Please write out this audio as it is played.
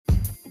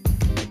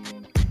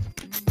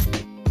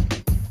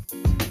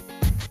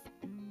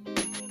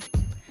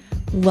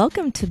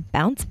Welcome to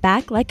Bounce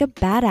Back Like a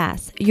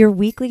Badass, your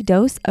weekly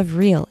dose of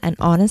real and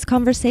honest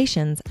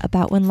conversations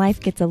about when life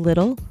gets a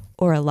little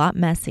or a lot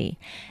messy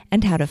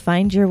and how to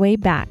find your way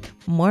back,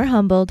 more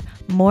humbled,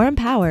 more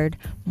empowered,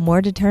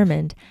 more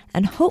determined,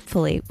 and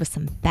hopefully with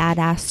some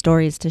badass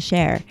stories to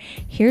share.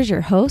 Here's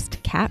your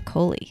host, Kat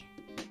Coley.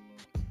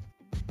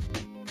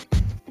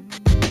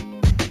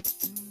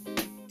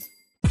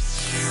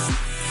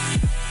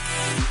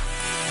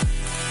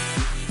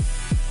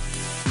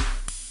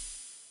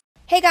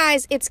 Hey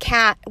guys, it's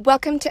Kat.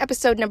 Welcome to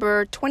episode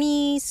number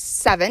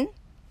 27,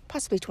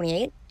 possibly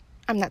 28.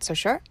 I'm not so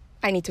sure.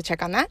 I need to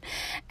check on that.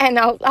 And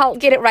I'll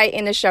get it right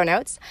in the show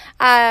notes.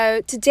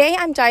 Today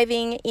I'm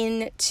diving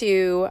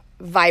into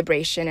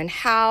vibration and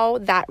how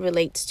that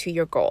relates to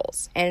your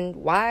goals and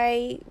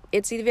why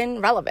it's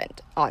even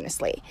relevant,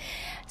 honestly.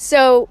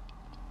 So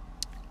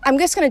I'm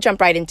just going to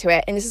jump right into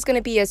it. And this is going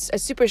to be a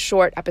super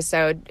short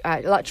episode, a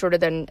lot shorter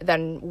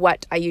than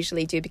what I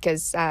usually do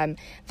because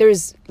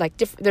there's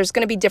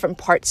going to be different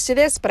parts to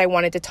this, but I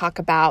wanted to talk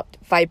about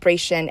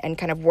vibration and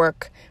kind of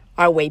work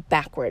our way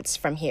backwards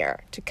from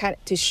here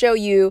to show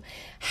you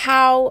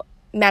how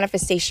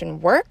manifestation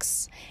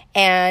works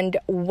and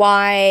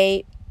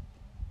why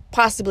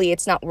possibly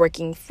it's not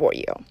working for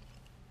you.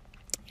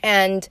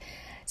 And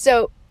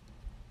so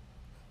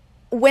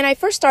when I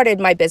first started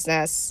my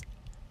business,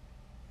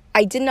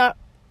 I did not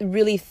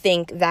really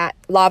think that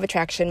law of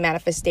attraction,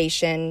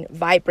 manifestation,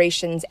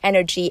 vibrations,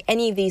 energy,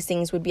 any of these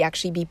things would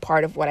actually be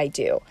part of what I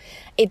do.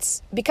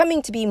 It's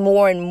becoming to be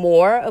more and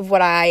more of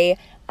what I'm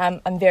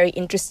very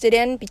interested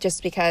in,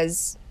 just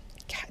because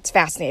it's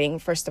fascinating,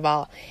 first of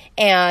all.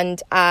 And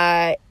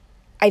I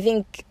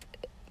think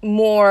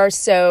more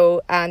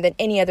so than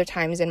any other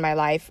times in my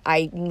life,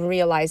 I'm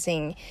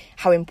realizing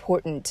how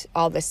important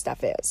all this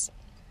stuff is.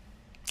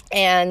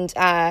 And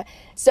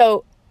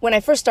so when I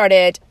first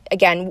started,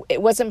 again,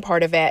 it wasn't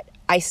part of it.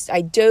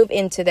 I dove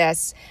into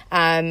this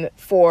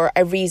for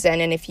a reason,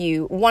 and if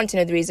you want to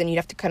know the reason, you'd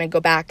have to kind of go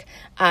back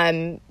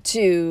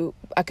to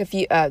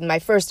my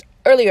first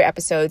earlier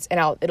episodes,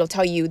 and it'll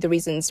tell you the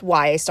reasons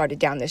why I started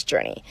down this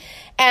journey.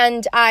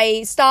 And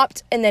I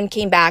stopped and then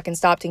came back and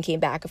stopped and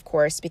came back, of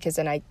course, because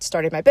then I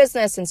started my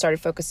business and started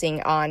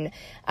focusing on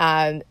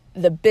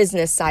the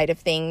business side of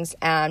things,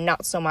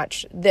 not so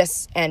much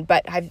this.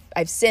 But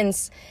I've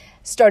since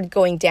started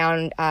going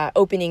down,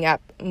 opening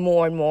up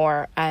more and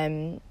more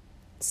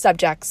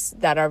subjects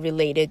that are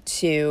related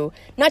to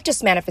not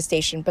just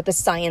manifestation, but the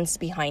science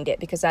behind it,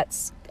 because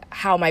that's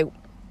how my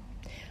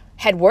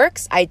head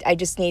works. I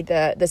just need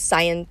the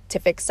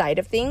scientific side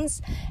of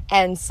things.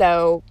 And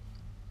so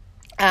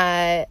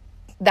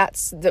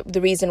that's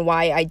the reason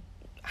why I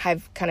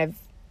have kind of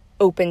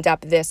opened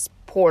up this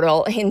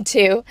portal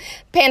into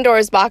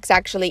Pandora's box,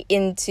 actually,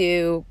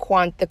 into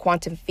the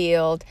quantum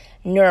field,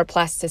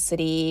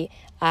 neuroplasticity,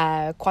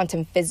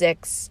 quantum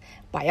physics,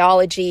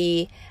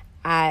 biology,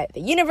 the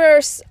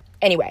universe.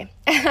 Anyway,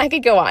 I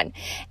could go on.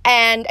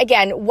 And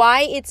again,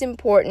 why it's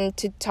important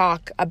to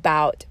talk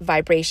about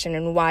vibration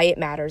and why it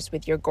matters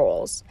with your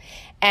goals.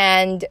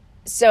 And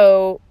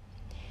so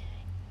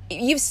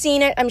you've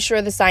seen it, I'm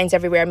sure, the signs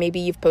everywhere. Maybe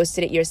you've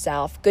posted it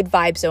yourself. Good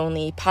vibes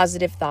only,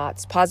 positive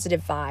thoughts,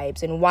 positive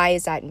vibes. And why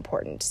is that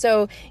important?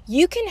 So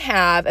you can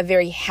have a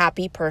very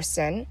happy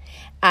person,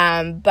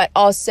 but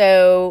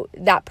also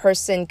that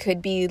person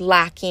could be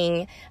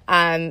lacking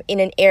in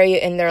an area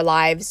in their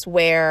lives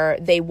where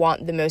they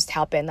want the most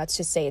help in. Let's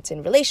just say it's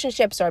in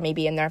relationships or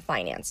maybe in their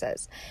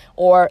finances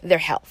or their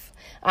health.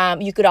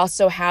 You could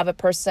also have a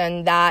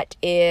person that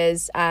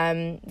is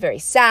very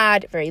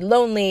sad, very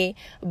lonely,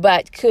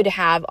 but could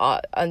have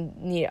on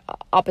the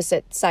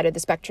opposite side of the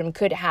spectrum,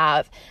 could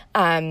have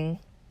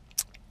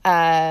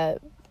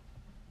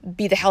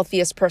be the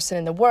healthiest person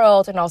in the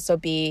world and also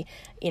be,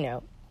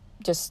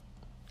 just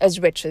as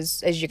rich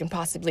as you can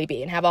possibly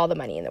be and have all the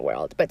money in the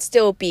world, but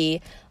still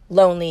be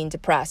lonely and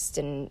depressed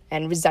and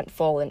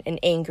resentful and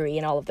angry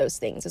and all of those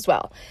things as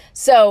well.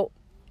 So,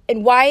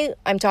 and why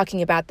I'm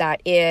talking about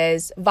that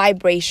is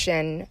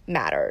vibration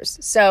matters.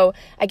 So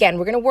again,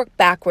 we're going to work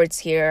backwards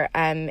here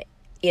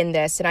in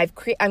this, and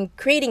I'm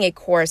creating a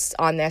course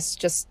on this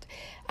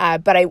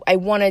but I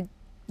want to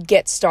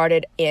get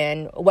started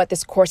in what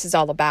this course is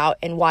all about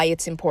and why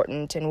it's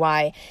important and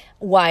why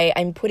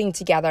I'm putting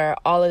together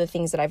all of the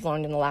things that I've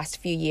learned in the last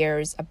few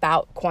years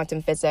about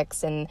quantum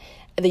physics and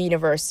the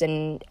universe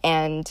and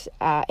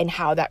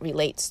how that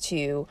relates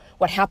to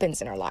what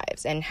happens in our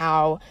lives and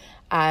how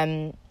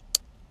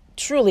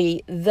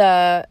truly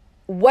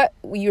what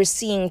you're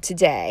seeing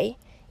today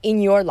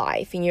in your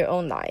life, in your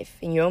own life,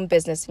 in your own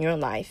business, in your own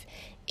life,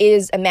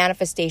 is a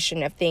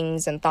manifestation of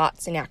things and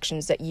thoughts and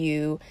actions that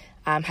you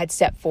had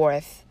set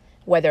forth,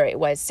 whether it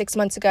was 6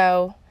 months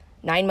ago,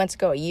 9 months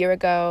ago, a year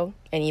ago,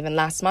 and even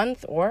last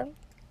month, or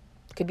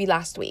it could be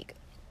last week.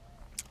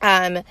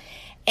 And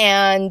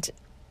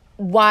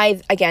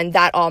why, again,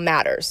 that all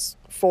matters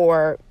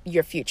for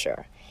your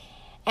future.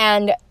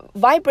 And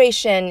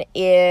vibration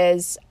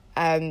is,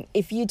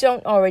 if you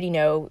don't already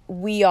know,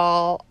 we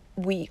all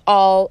we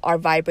all are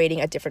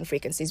vibrating at different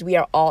frequencies. We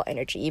are all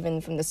energy,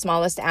 even from the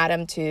smallest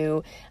atom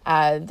to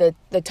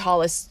the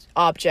tallest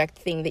object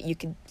thing that you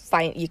can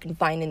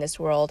find in this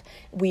world.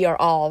 We are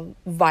all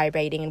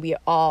vibrating, and we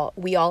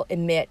all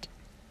emit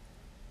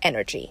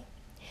energy.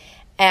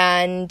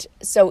 And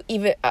so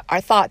even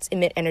our thoughts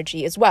emit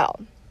energy as well.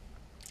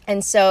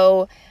 And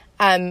so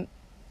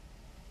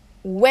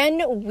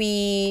when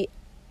we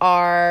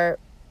are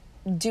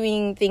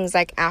doing things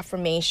like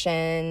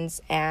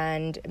affirmations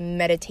and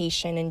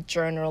meditation and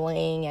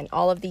journaling and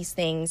all of these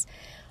things,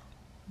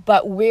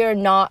 but we're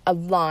not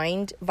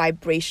aligned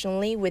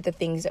vibrationally with the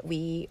things that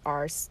we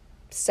are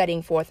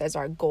setting forth as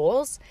our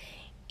goals,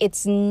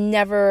 it's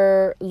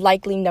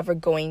likely never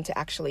going to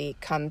actually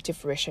come to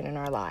fruition in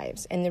our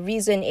lives. And the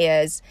reason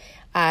is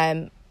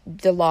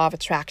the law of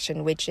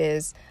attraction, which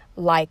is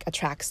like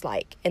attracts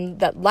like. And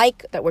that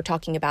like that we're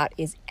talking about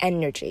is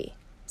energy.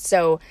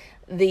 So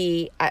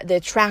the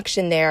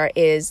attraction there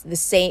is the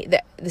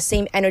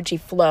same energy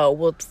flow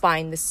will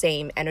find the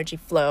same energy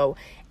flow,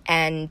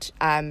 and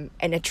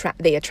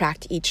they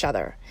attract each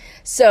other.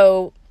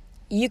 So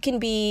you can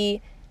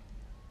be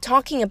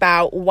talking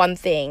about one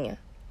thing,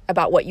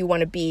 about what you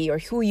want to be or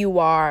who you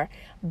are,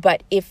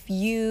 but if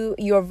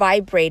you're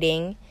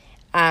vibrating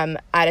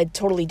at a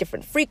totally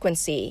different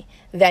frequency,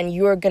 then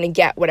you're going to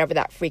get whatever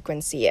that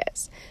frequency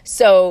is.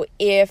 So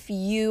if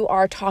you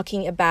are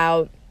talking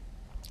about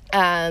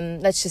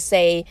let's just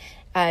say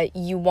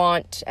you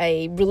want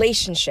a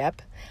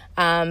relationship,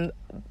 and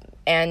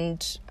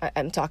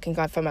I'm talking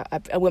from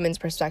a woman's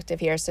perspective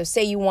here. So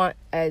say you want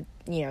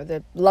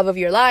the love of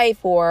your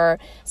life, or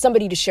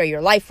somebody to share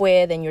your life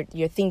with, and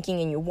you're thinking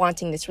and you're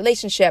wanting this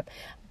relationship,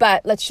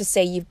 but let's just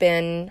say you've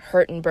been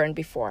hurt and burned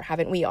before,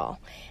 haven't we all?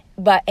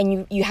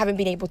 And you haven't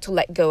been able to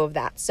let go of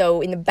that.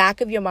 So in the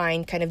back of your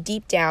mind, kind of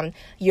deep down,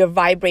 your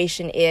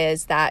vibration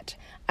is that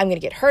I'm going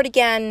to get hurt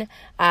again.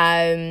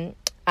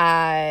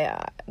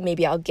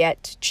 Maybe I'll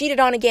get cheated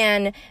on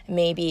again.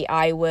 Maybe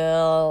I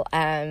will,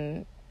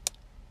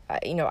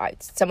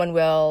 someone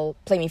will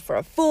play me for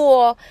a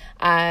fool.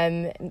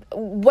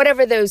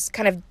 Whatever those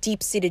kind of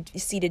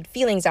deep-seated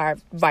feelings are,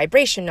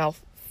 vibrational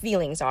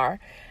feelings are,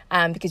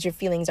 because your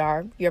feelings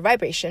are your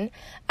vibration.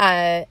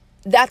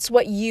 That's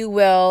what you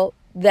will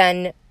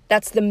then.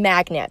 That's the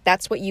magnet.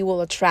 That's what you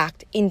will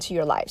attract into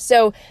your life.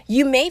 So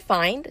you may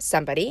find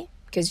somebody,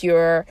 because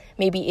you're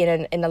maybe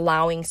in an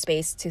allowing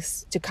space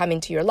to come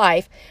into your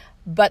life,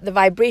 but the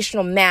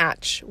vibrational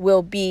match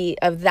will be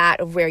of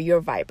where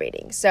you're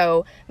vibrating.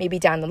 So maybe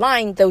down the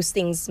line, those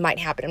things might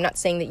happen. I'm not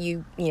saying that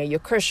you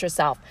curse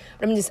yourself,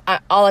 but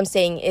all I'm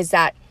saying is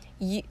that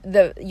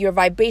your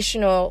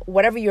vibrational,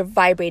 whatever you're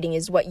vibrating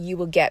is what you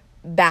will get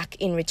back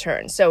in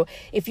return. So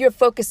if you're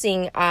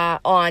focusing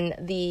on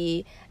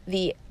the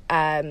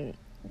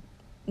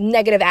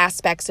negative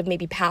aspects of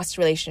maybe past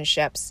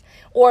relationships,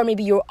 or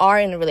maybe you are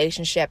in a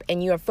relationship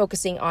and you are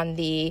focusing on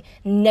the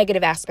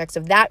negative aspects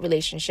of that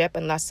relationship,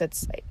 unless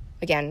it's,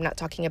 again, I'm not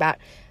talking about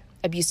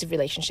abusive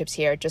relationships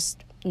here,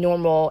 just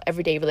normal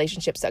everyday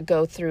relationships that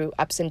go through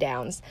ups and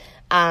downs.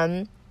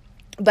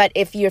 But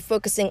if you're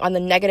focusing on the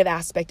negative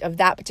aspect of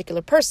that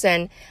particular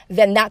person,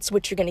 then that's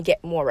what you're going to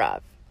get more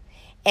of.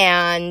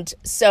 And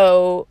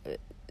so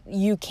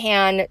you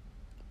can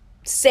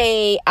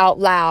say out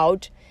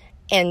loud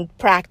and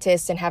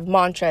practice and have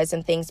mantras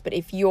and things, but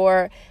if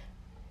your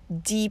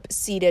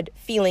deep-seated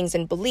feelings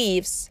and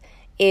beliefs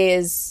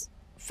is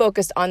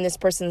focused on this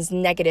person's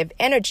negative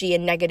energy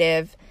and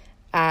negative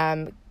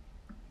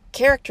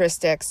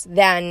characteristics,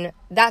 then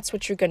that's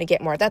what you're going to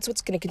get more. That's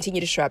what's going to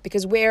continue to show up,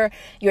 because where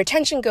your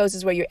attention goes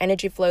is where your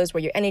energy flows.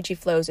 Where your energy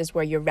flows is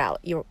where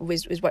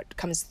is what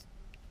comes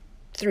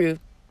through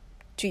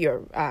to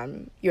your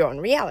own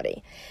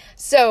reality.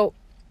 So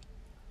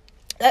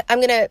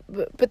I'm going to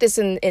put this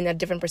in a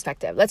different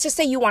perspective. Let's just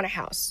say you want a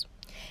house.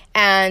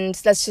 And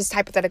let's just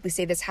hypothetically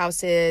say this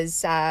house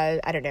is,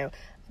 $2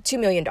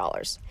 million.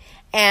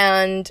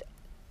 And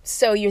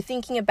so you're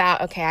thinking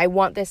about, okay, I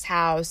want this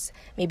house.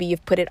 Maybe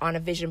you've put it on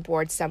a vision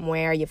board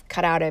somewhere. You've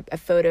cut out a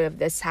photo of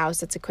this house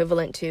that's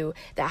equivalent to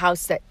the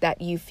house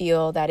that you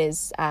feel that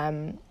is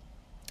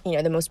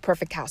the most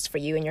perfect house for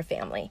you and your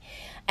family.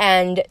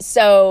 And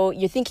so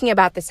you're thinking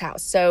about this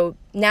house. So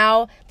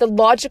now the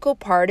logical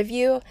part of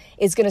you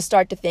is going to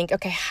start to think,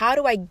 okay, how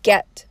do I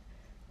get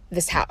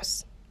this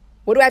house?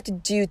 What do I have to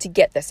do to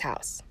get this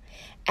house?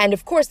 And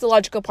of course, the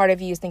logical part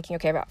of you is thinking,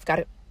 okay, I've got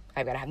to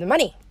have the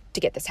money to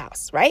get this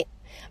house, right?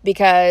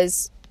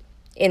 Because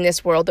in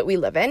this world that we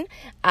live in,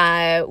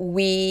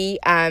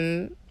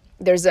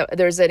 there's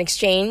an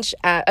exchange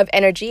of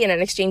energy and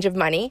an exchange of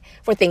money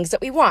for things that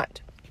we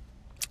want.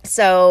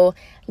 So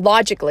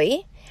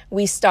logically,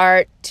 we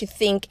start to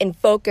think and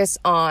focus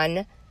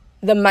on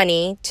the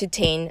money to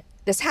attain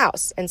this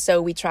house. And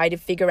so we try to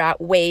figure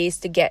out ways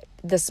to get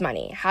this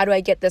money. How do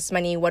I get this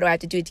money? What do I have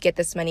to do to get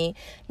this money?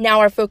 Now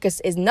our focus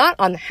is not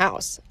on the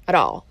house at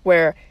all,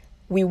 where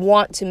we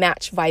want to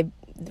match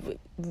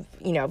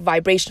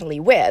vibrationally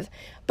with,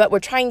 but we're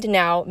trying to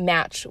now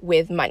match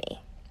with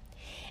money.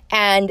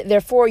 And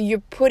therefore you're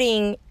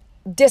putting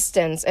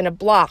distance and a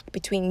block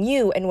between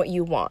you and what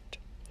you want.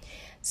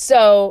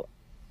 So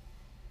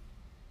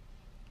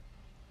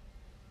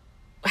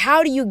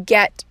how do you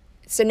get,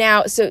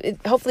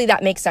 hopefully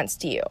that makes sense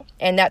to you.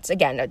 And that's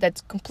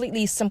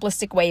completely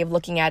simplistic way of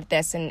looking at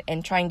this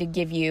and trying to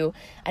give you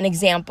an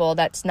example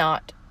that's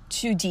not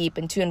too deep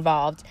and too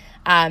involved.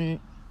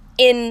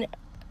 In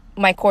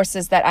my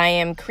courses that I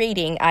am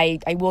creating, I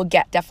will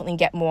definitely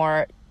get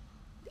more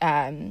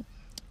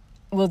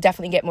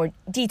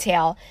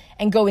detail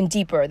and go in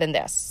deeper than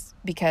this,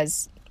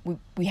 because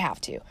we have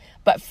to.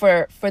 But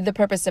for the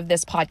purpose of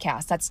this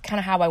podcast, that's kind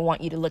of how I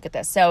want you to look at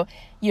this. So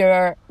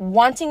you're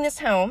wanting this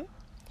home.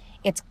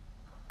 It's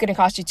going to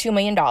cost you $2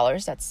 million.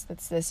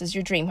 This is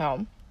your dream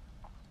home.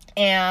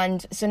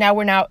 And so now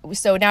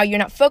you're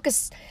not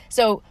focused.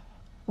 So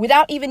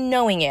without even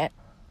knowing it,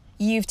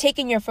 you've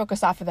taken your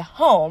focus off of the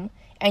home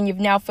and you've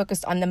now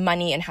focused on the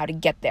money and how to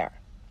get there.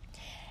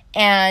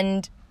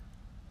 And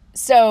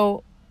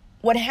so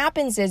what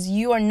happens is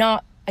you are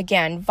not,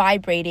 again,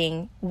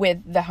 vibrating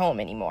with the home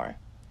anymore.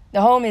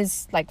 The home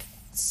is like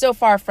so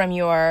far from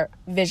your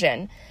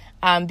vision,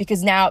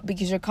 because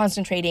you're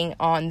concentrating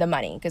on the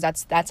money,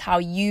 because that's how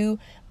you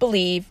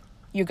believe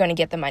you're going to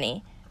get the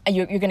money.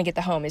 You're going to get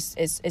the home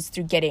is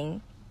through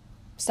getting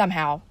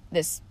somehow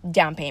this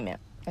down payment.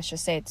 Let's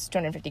just say it's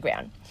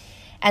 $250,000.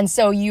 And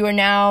so you are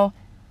now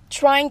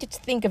trying to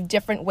think of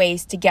different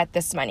ways to get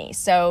this money.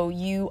 So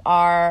you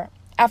are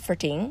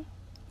efforting,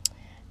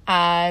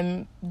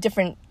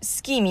 different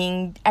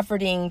scheming,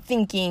 efforting,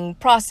 thinking,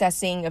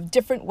 processing of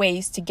different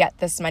ways to get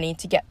this money,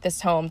 to get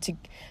this home, to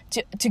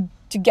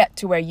get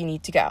to where you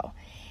need to go.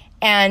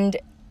 And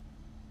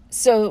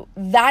so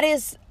that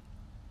is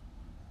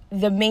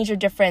the major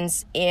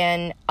difference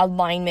in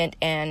alignment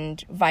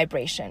and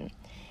vibration.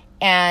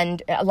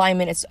 And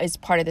alignment is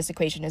part of this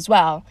equation as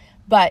well.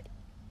 But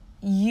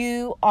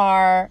you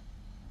are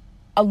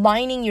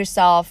aligning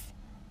yourself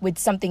with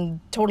something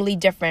totally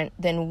different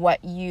than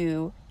what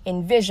you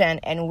envision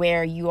and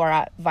where you are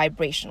at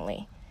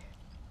vibrationally.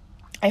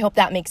 I hope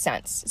that makes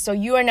sense. So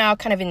you are now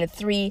kind of in the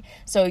 3.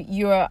 So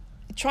you're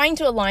trying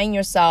to align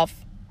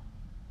yourself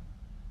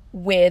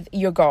with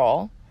your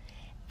goal.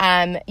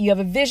 You have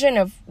a vision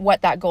of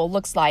what that goal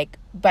looks like,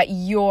 but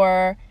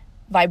your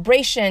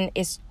vibration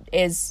is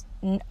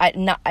at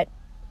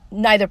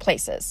neither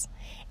places.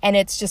 And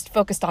it's just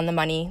focused on the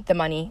money. And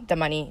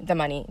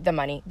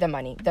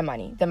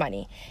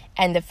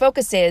the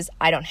focus is,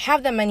 I don't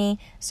have the money,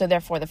 so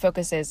therefore the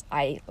focus is,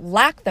 I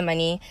lack the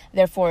money.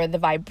 Therefore, the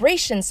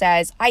vibration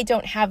says, I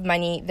don't have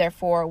money.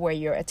 Therefore, where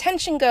your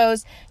attention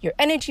goes, your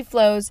energy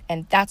flows,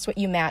 and that's what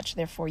you match.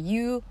 Therefore,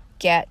 you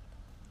get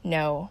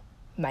no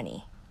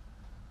money.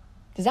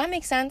 Does that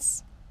make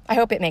sense? I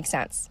hope it makes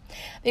sense.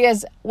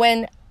 Because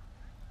when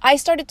I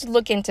started to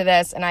look into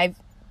this, and I've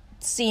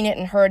seen it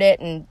and heard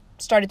it and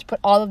started to put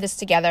all of this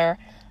together,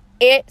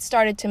 it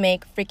started to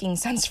make freaking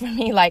sense for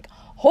me. Like,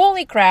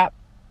 holy crap,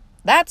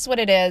 that's what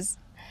it is.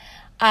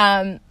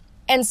 And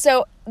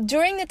so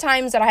during the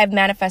times that I have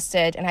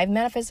manifested, and I've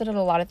manifested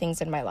a lot of things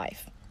in my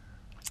life,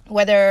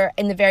 whether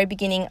in the very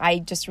beginning I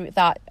just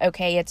thought,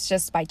 okay, it's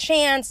just by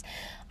chance,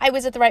 I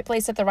was at the right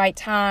place at the right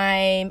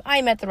time,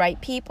 I met the right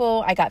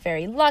people, I got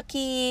very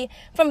lucky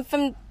from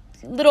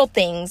little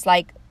things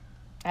like,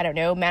 I don't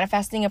know,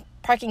 manifesting a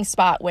parking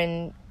spot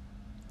when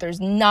there's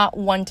not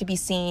one to be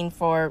seen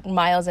for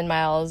miles and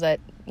miles at,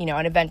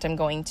 an event I'm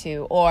going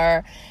to,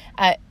 or,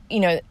 and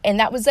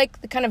that was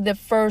like kind of the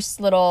first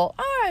little,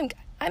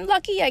 I'm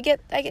lucky. I get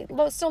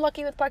so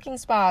lucky with parking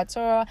spots,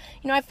 or,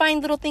 I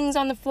find little things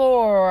on the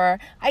floor, or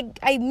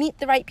I meet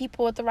the right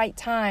people at the right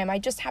time. I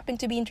just happen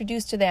to be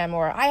introduced to them,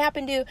 or I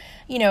happen to,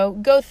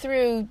 go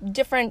through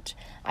different,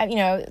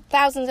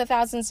 thousands and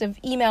thousands of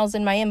emails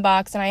in my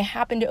inbox, and I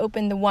happen to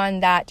open the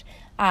one that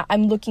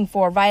I'm looking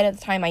for right at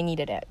the time I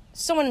needed it,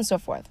 so on and so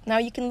forth. Now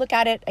you can look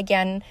at it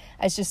again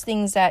as just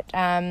things that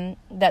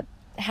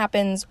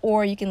happens,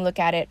 or you can look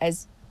at it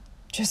as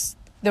just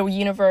the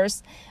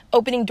universe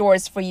opening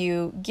doors for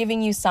you,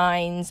 giving you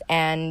signs,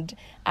 and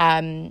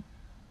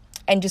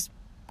just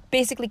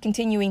basically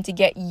continuing to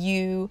get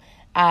you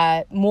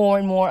more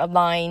and more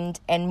aligned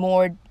and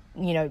more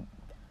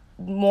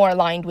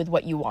aligned with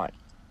what you want.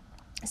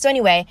 So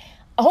anyway,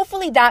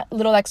 hopefully that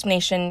little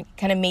explanation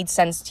kind of made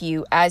sense to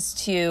you as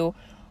to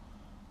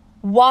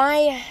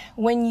why,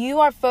 when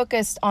you are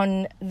focused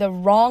on the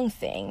wrong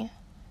thing,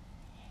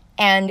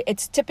 and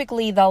it's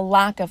typically the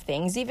lack of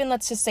things, even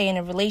let's just say in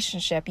a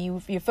relationship,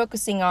 you're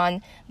focusing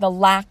on the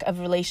lack of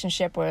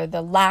relationship, or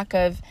the lack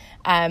of,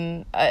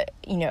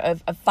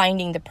 of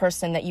finding the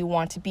person that you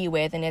want to be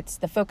with. And it's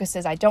the focus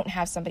is, I don't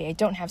have somebody.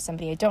 That's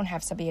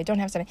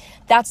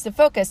the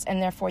focus.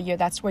 And therefore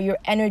that's where your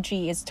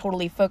energy is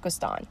totally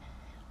focused on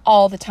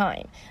all the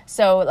time.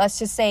 So let's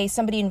just say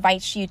somebody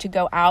invites you to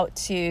go out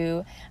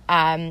to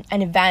an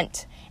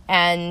event,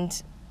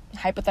 and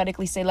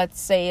hypothetically let's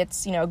say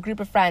it's, a group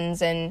of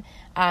friends, and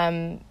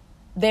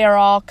they are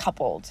all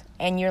coupled,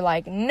 and you're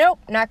like, nope,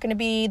 not going to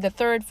be the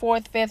third,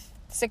 fourth, fifth,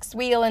 sixth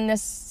wheel in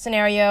this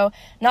scenario.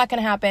 Not going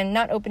to happen.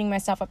 Not opening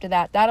myself up to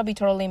that. That'll be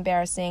totally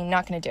embarrassing.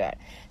 Not going to do it.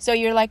 So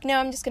you're like, no,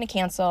 I'm just going to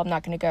cancel. I'm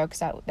not going to go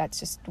because that's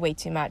just way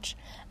too much.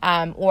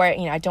 Or,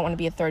 I don't want to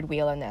be a third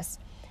wheel in this.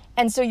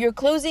 And so you're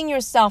closing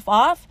yourself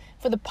off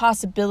for the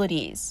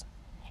possibilities.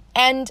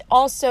 And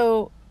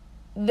also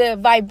the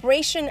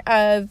vibration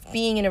of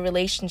being in a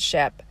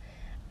relationship.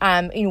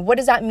 What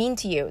does that mean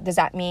to you? Does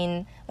that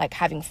mean like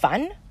having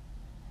fun?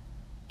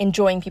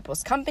 Enjoying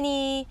people's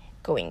company,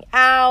 going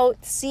out,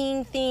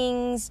 seeing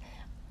things,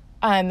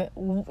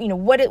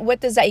 what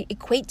does that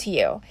equate to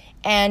you?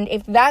 And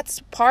if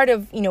that's part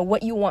of,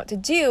 what you want to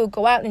do,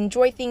 go out and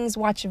enjoy things,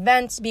 watch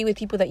events, be with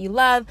people that you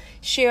love,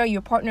 share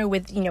your partner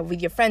with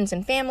your friends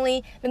and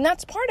family, then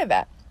that's part of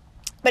it.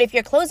 But if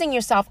you're closing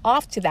yourself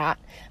off to that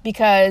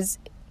because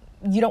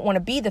you don't want to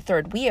be the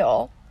third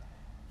wheel,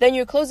 then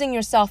you're closing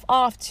yourself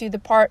off to the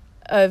part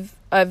of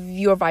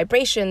your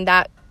vibration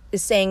that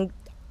is saying,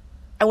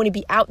 I want to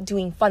be out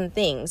doing fun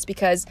things,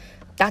 because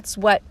that's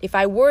what, if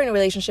I were in a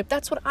relationship,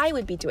 that's what I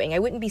would be doing. I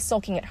wouldn't be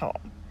sulking at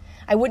home.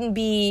 I wouldn't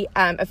be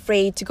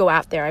afraid to go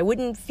out there. I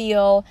wouldn't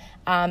feel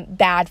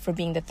bad for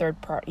being the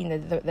third part,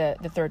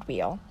 the third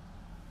wheel,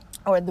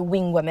 or the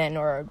wing woman,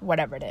 or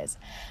whatever it is.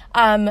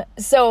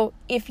 So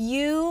if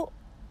you,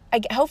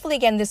 hopefully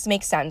again, this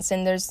makes sense.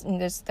 And there's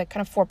the kind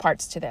of 4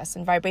 parts to this,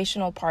 and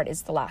vibrational part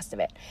is the last of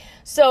it.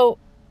 So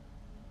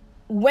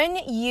when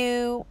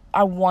you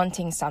are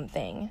wanting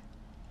something,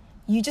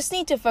 you just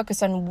need to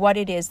focus on what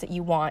it is that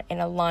you want and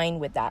align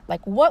with that.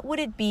 Like, what would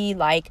it be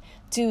like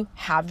to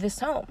have this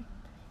home?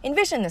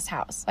 Envision this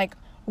house. Like,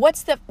 what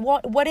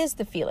is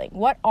the feeling?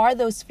 What are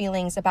those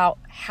feelings about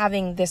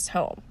having this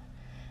home?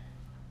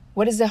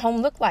 What does the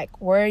home look like?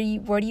 Where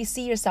do you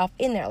see yourself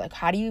in there? Like,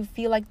 how do you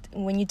feel like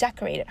when you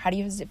decorate it? How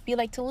does it feel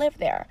like to live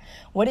there?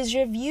 What is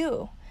your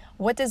view?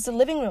 What does the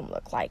living room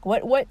look like?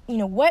 What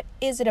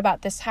is it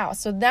about this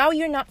house? So now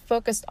you're not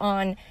focused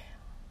on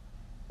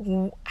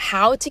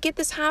how to get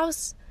this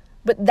house,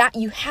 but that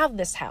you have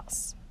this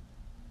house.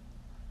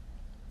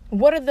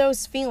 What are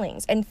those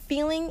feelings? And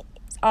feelings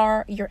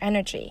are your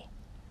energy.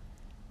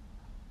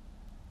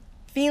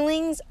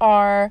 Feelings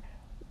are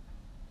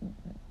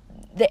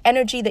the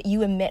energy that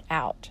you emit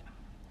out.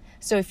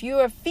 So if you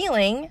are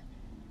feeling,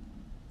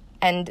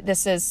 and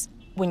this is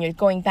when you're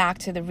going back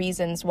to the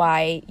reasons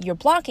why you're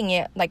blocking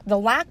it, like the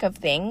lack of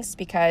things,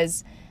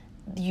 because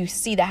you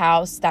see the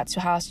house, that's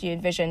the house you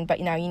envision, but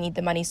now you need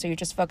the money, so you're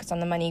just focused on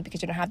the money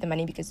because you don't have the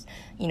money, because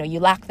you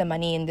lack the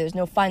money and there's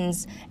no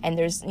funds, and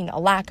there's a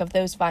lack of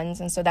those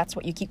funds, and so that's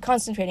what you keep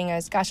concentrating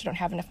as, gosh, I don't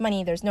have enough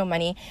money, there's no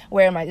money,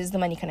 is the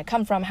money going to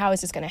come from, how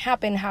is this going to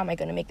happen, how am I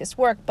going to make this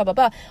work, blah blah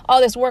blah, all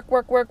this work, do,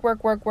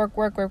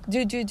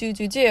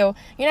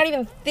 you're not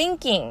even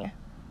thinking,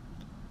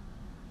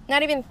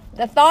 not even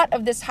the thought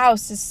of this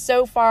house is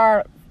so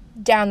far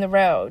down the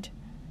road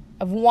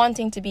of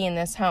wanting to be in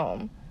this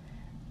home,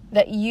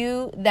 that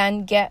you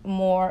then get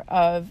more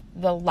of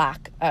the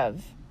lack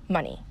of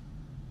money.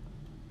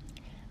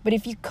 But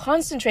if you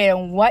concentrate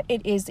on what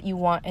it is that you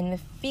want and the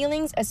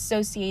feelings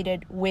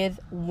associated with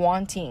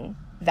wanting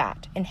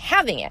that and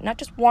having it, not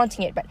just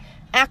wanting it, but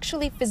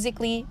actually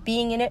physically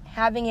being in it,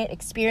 having it,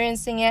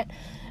 experiencing it,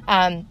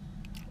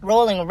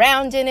 rolling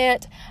around in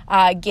it,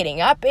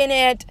 getting up in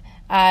it,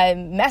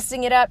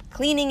 messing it up,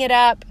 cleaning it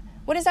up.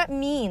 What does that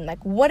mean?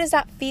 Like, what does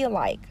that feel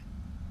like?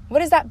 What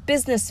does that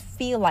business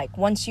feel like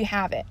once you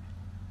have it?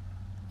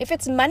 If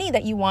it's money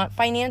that you want,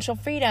 financial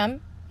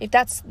freedom, if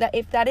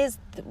that is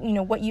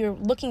what you're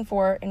looking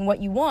for and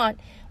what you want,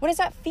 what does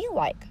that feel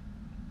like?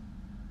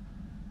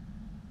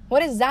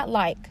 What is that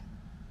like?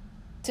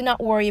 To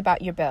not worry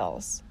about your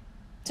bills,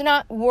 to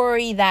not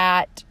worry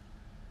that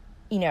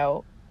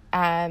to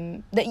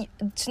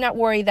not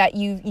worry that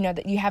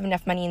that you have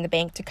enough money in the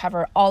bank to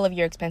cover all of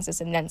your expenses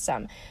and then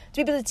some,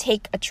 to be able to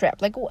take a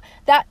trip like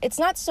that. It's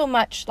not so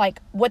much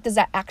like what does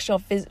that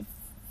actual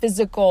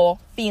physical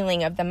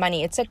feeling of the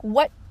money. It's like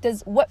what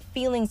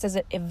feelings does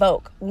it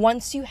evoke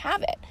once you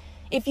have it?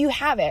 If you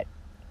have it,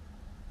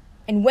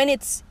 and when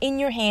it's in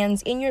your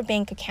hands, in your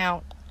bank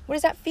account, what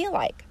does that feel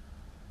like?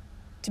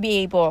 To be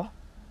able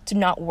to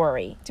not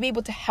worry, to be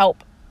able to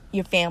help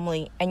your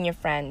family and your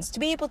friends, to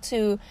be able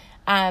to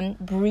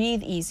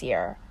breathe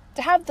easier,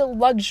 to have the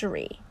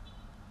luxury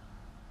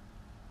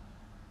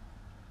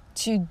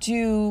to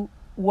do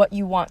what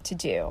you want to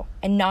do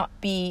and not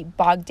be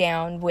bogged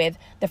down with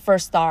the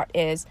first thought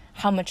is,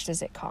 how much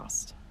does it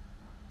cost?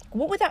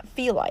 What would that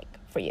feel like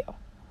for you?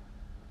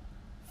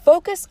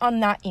 Focus on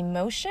that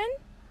emotion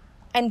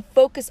and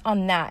focus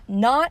on that,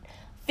 not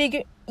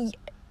figure.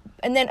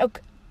 And then,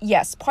 okay,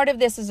 yes, part of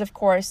this is, of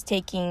course,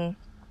 taking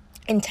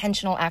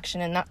intentional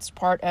action, and that's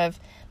part of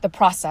the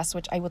process,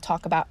 which I will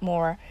talk about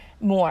more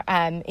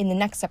in the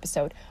next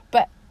episode.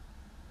 But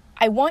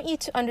I want you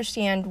to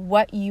understand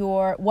what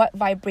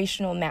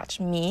vibrational match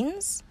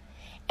means,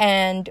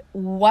 and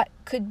what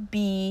could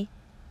be,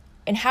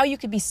 and how you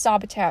could be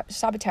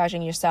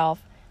sabotaging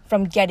yourself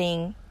from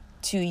getting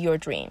to your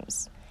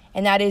dreams.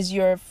 And that is,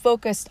 you're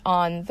focused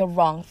on the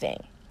wrong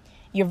thing.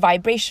 your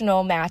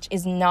vibrational match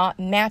is not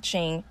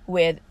matching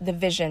with the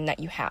vision that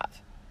you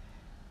have.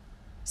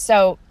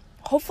 So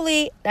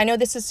hopefully, I know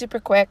this is super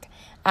quick,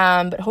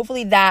 but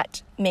hopefully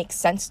that makes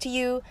sense to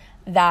you,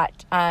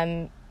 that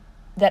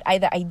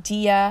the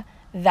idea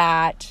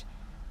that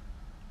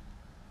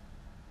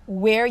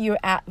where you're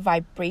at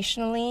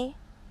vibrationally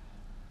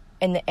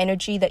and the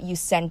energy that you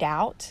send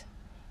out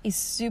is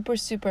super,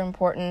 super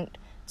important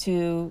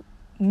to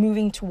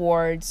moving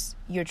towards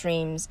your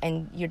dreams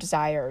and your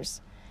desires.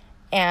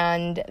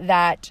 And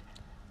that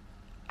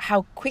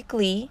how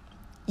quickly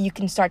you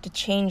can start to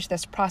change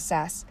this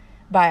process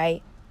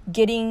by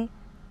getting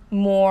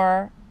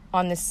more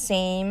on the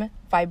same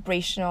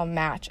vibrational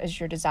match as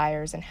your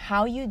desires. And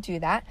how you do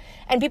that.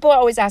 And people are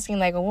always asking,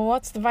 like, well,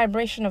 what's the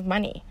vibration of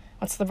money?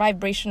 What's the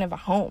vibration of a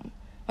home?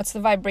 What's the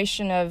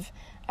vibration of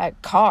a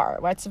car?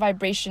 What's the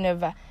vibration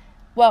of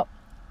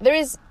there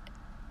is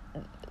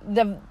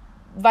the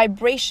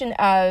vibration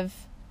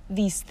of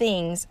these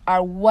things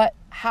are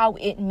how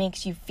it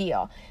makes you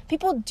feel.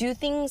 People do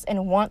things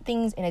and want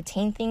things and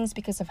attain things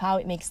because of how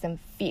it makes them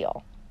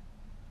feel.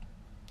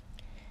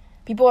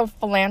 People are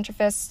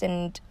philanthropists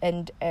and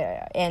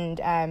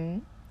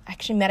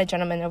actually met a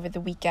gentleman over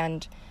the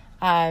weekend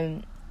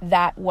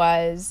that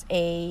was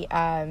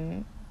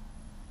an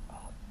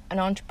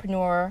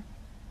entrepreneur.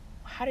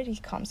 How did he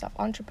call himself?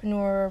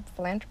 Entrepreneur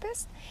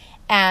philanthropist.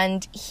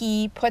 And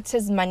he puts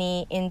his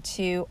money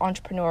into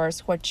entrepreneurs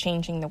who are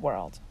changing the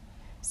world.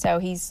 So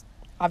he's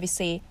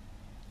obviously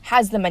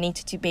has the money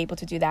to be able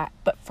to do that.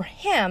 But for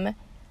him,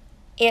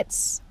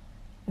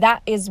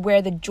 that is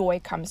where the joy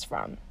comes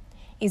from.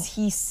 Is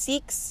he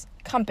seeks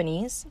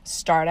companies,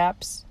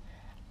 startups,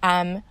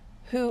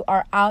 who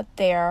are out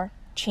there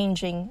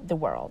changing the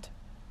world.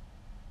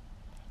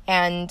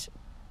 And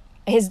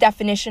his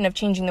definition of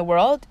changing the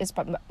world is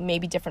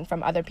maybe different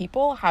from other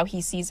people, how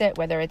he sees it,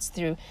 whether it's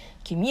through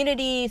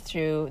community,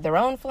 through their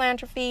own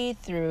philanthropy,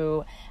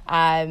 through,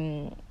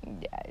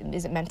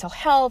 is it mental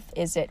health?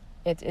 Is it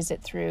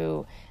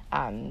through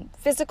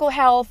physical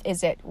health?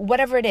 Is it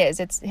whatever it is?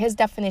 It's his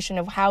definition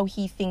of how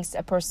he thinks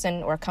a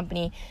person or a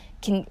company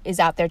is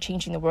out there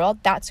changing the world.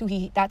 That's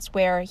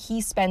where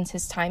he spends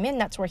his time in.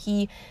 That's where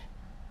he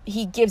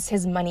gives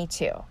his money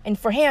to. And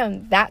for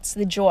him, that's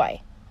the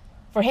joy.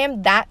 For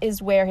him, that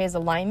is where his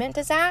alignment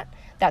is at.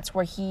 That's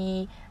where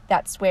his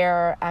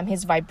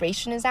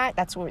vibration is at.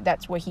 That's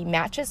where he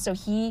matches. So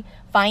he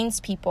finds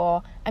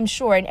people, I'm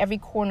sure, in every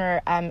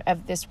corner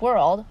of this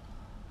world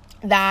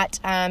that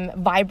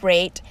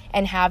vibrate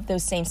and have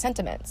those same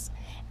sentiments.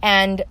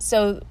 And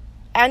so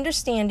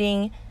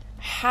understanding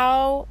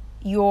how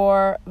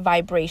your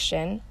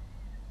vibration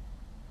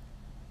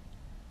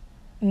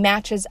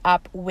matches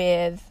up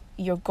with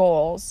your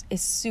goals is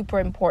super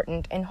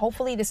important, and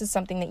hopefully this is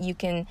something that you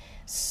can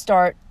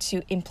start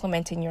to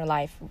implement in your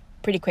life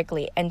pretty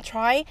quickly. And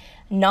try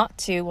not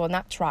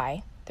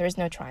try, there is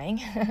no trying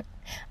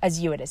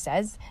as Yoda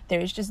says, there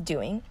is just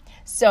doing.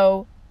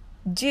 So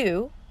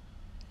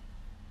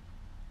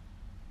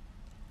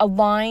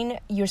align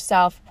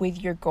yourself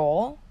with your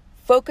goal,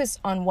 focus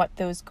on what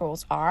those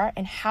goals are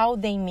and how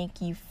they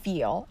make you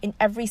feel in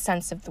every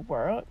sense of the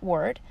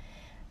word,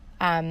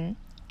 and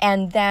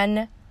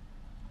then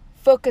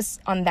focus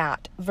on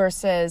that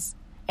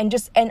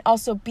and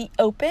also be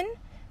open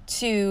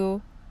to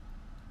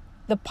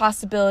the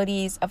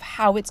possibilities of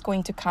how it's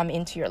going to come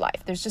into your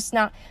life. There's just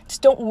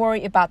don't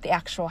worry about the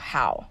actual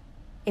how.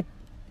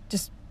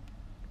 Just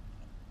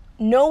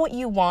know what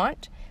you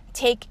want,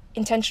 take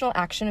intentional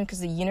action,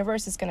 because the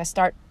universe is going to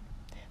start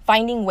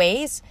finding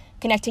ways,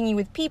 connecting you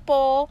with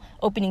people,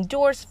 opening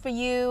doors for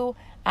you,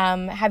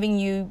 having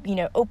you,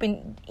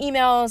 open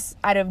emails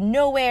out of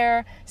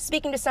nowhere,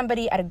 speaking to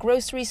somebody at a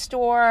grocery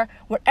store,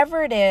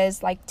 wherever it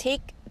is, like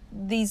take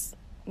these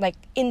like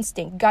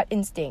gut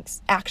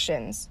instincts,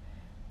 actions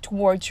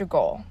towards your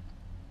goal.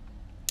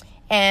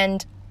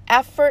 And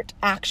effort,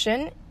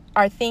 action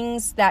are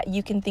things that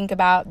you can think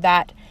about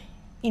that,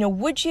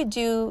 would you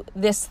do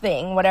this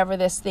thing, whatever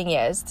this thing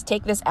is, to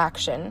take this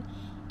action,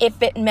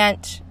 if it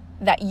meant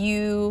that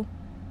you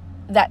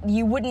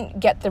wouldn't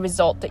get the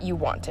result that you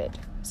wanted.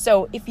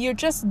 So if you're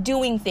just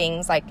doing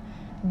things like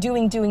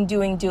doing,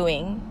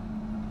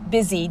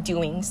 busy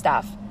doing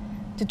stuff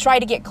to try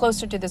to get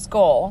closer to this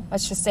goal,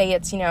 let's just say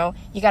it's, you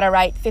got to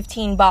write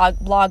 15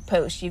 blog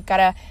posts, you've got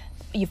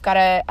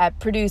to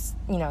produce,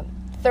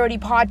 30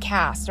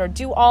 podcasts, or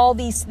do all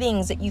these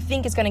things that you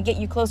think is going to get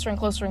you closer and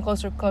closer and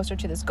closer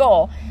to this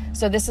goal.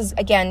 So this is,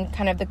 again,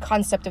 kind of the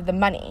concept of the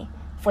money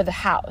for the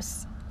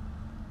house.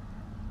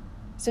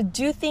 So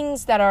do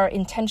things that are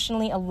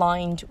intentionally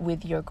aligned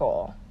with your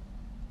goal.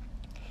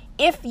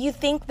 If you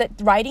think that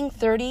writing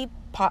 30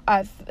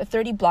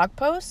 blog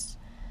posts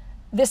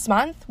this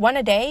month, one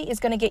a day, is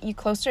going to get you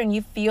closer, and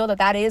you feel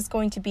that is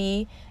going to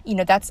be,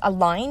 that's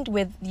aligned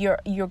with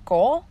your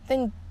goal,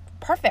 then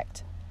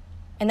perfect.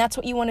 And that's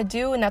what you want to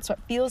do, and that's what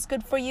feels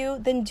good for you,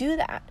 then do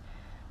that.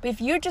 But if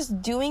you're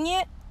just doing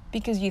it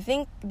because you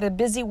think the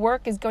busy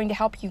work is going to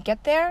help you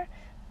get there,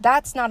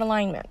 that's not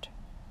alignment.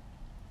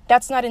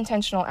 That's not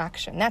intentional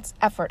action. That's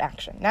effort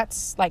action.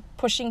 That's like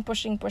pushing,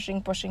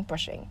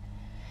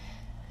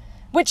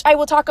 which I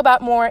will talk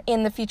about more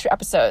in the future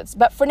episodes.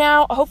 But for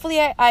now, hopefully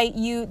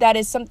that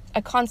is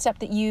a concept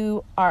that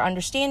you are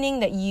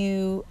understanding, that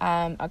you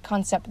a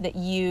concept that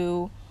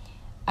you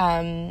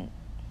can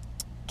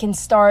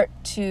start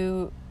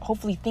to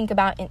hopefully think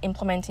about and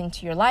implement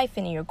into your life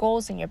and in your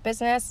goals and your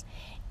business,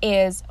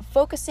 is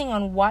focusing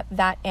on what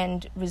that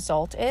end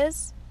result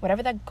is,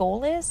 whatever that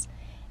goal is,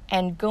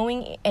 and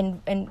going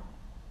and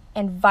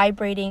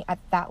vibrating at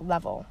that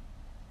level.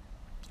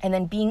 And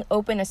then being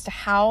open as to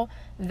how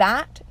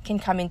that can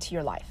come into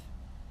your life.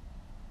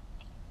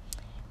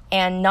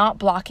 And not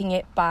blocking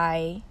it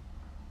by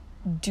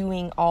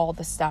doing all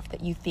the stuff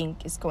that you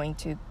think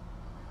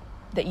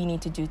that you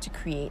need to do to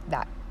create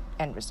that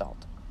end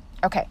result.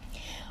 Okay.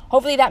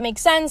 Hopefully that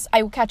makes sense.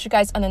 I will catch you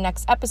guys on the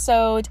next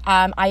episode.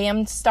 I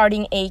am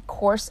starting a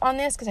course on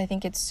this because I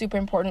think it's super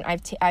important.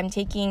 I'm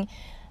taking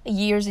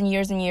years and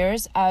years and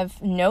years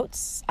of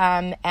notes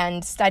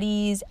and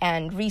studies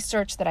and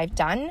research that I've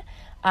done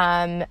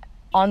on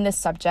this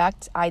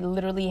subject. I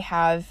literally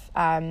have,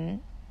 I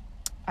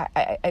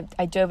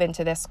dove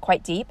into this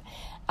quite deep,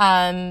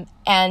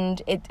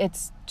 and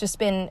it's just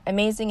been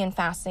amazing and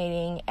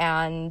fascinating,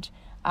 and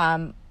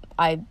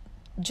I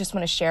just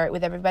want to share it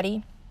with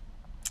everybody.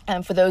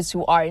 For those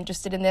who are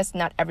interested in this,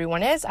 not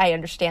everyone is. I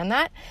understand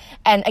that.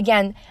 And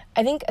again,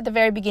 I think at the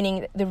very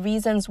beginning, the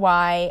reasons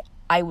why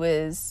I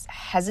was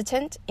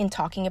hesitant in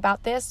talking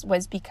about this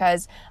was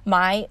because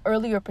my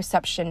earlier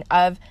perception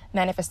of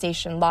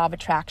manifestation, law of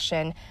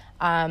attraction,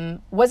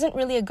 wasn't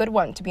really a good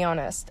one, to be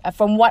honest,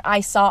 from what I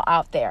saw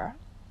out there.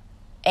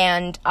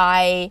 And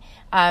I,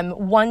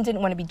 one,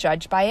 didn't want to be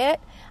judged by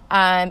it.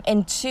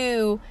 And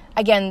two,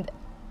 again,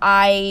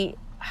 I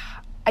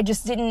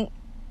just didn't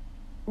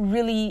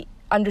really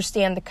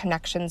understand the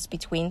connections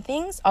between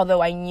things,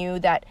 although I knew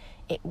that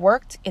it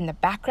worked in the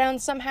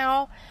background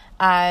somehow.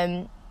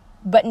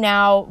 But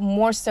now,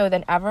 more so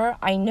than ever,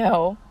 I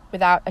know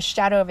without a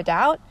shadow of a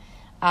doubt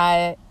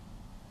that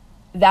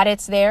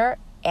it's there,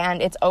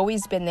 and it's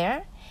always been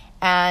there.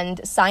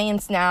 And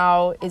science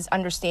now is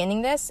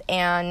understanding this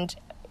and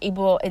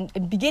able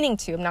and beginning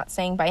to, I'm not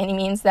saying by any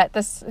means that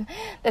this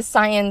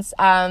science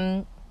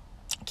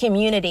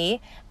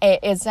community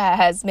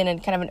has been in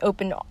kind of an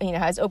open,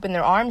 has opened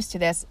their arms to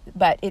this,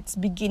 but it's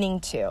beginning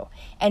to,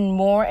 and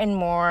more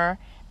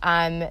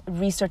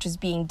research is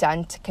being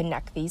done to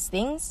connect these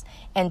things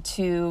and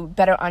to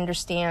better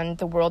understand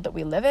the world that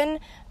we live in,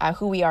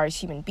 who we are as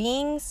human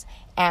beings,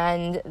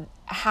 and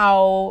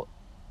how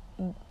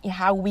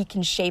we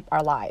can shape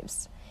our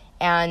lives,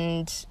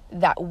 and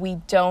that we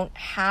don't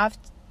have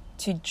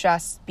to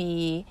just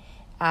be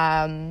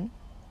a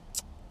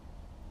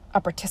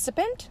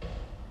participant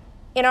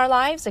in our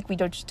lives. Like, we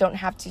don't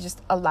have to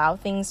just allow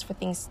things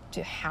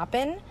to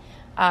happen,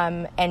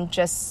 and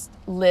just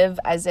live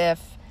as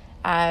if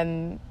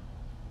not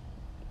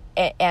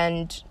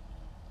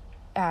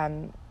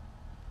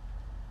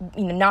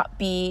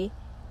be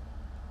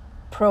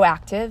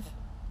proactive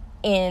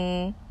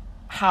in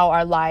how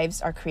our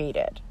lives are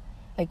created.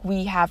 Like,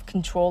 we have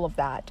control of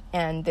that,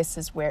 and this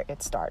is where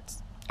it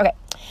starts. Okay,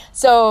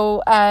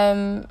 so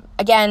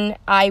again,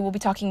 I will be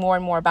talking more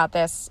and more about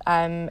this,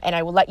 and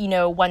I will let you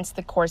know once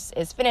the course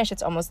is finished.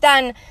 It's almost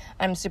done.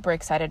 I'm super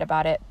excited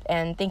about it,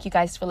 and thank you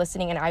guys for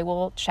listening, and I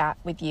will chat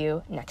with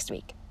you next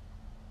week.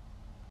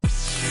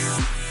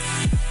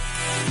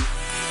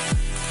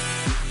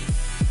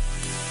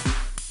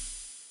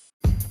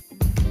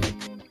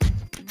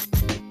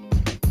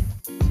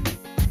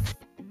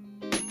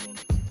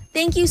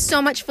 Thank you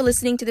so much for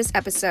listening to this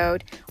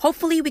episode.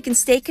 Hopefully we can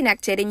stay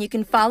connected, and you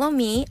can follow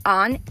me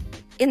on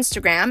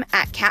Instagram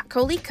at Kat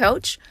Coley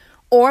Coach,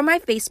 or my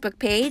Facebook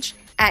page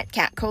at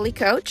Kat Coley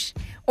Coach,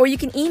 or you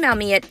can email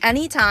me at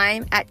any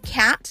time at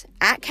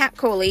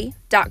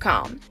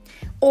kat@katcoley.com.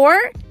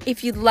 Or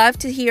if you'd love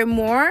to hear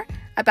more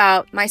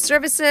about my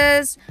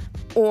services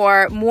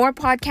or more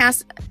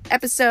podcast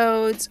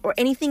episodes or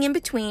anything in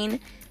between,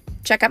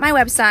 check out my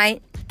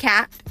website,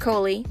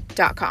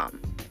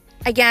 katcoley.com.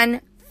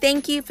 Again,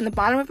 thank you from the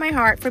bottom of my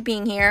heart for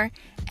being here,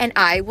 and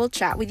I will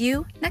chat with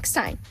you next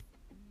time.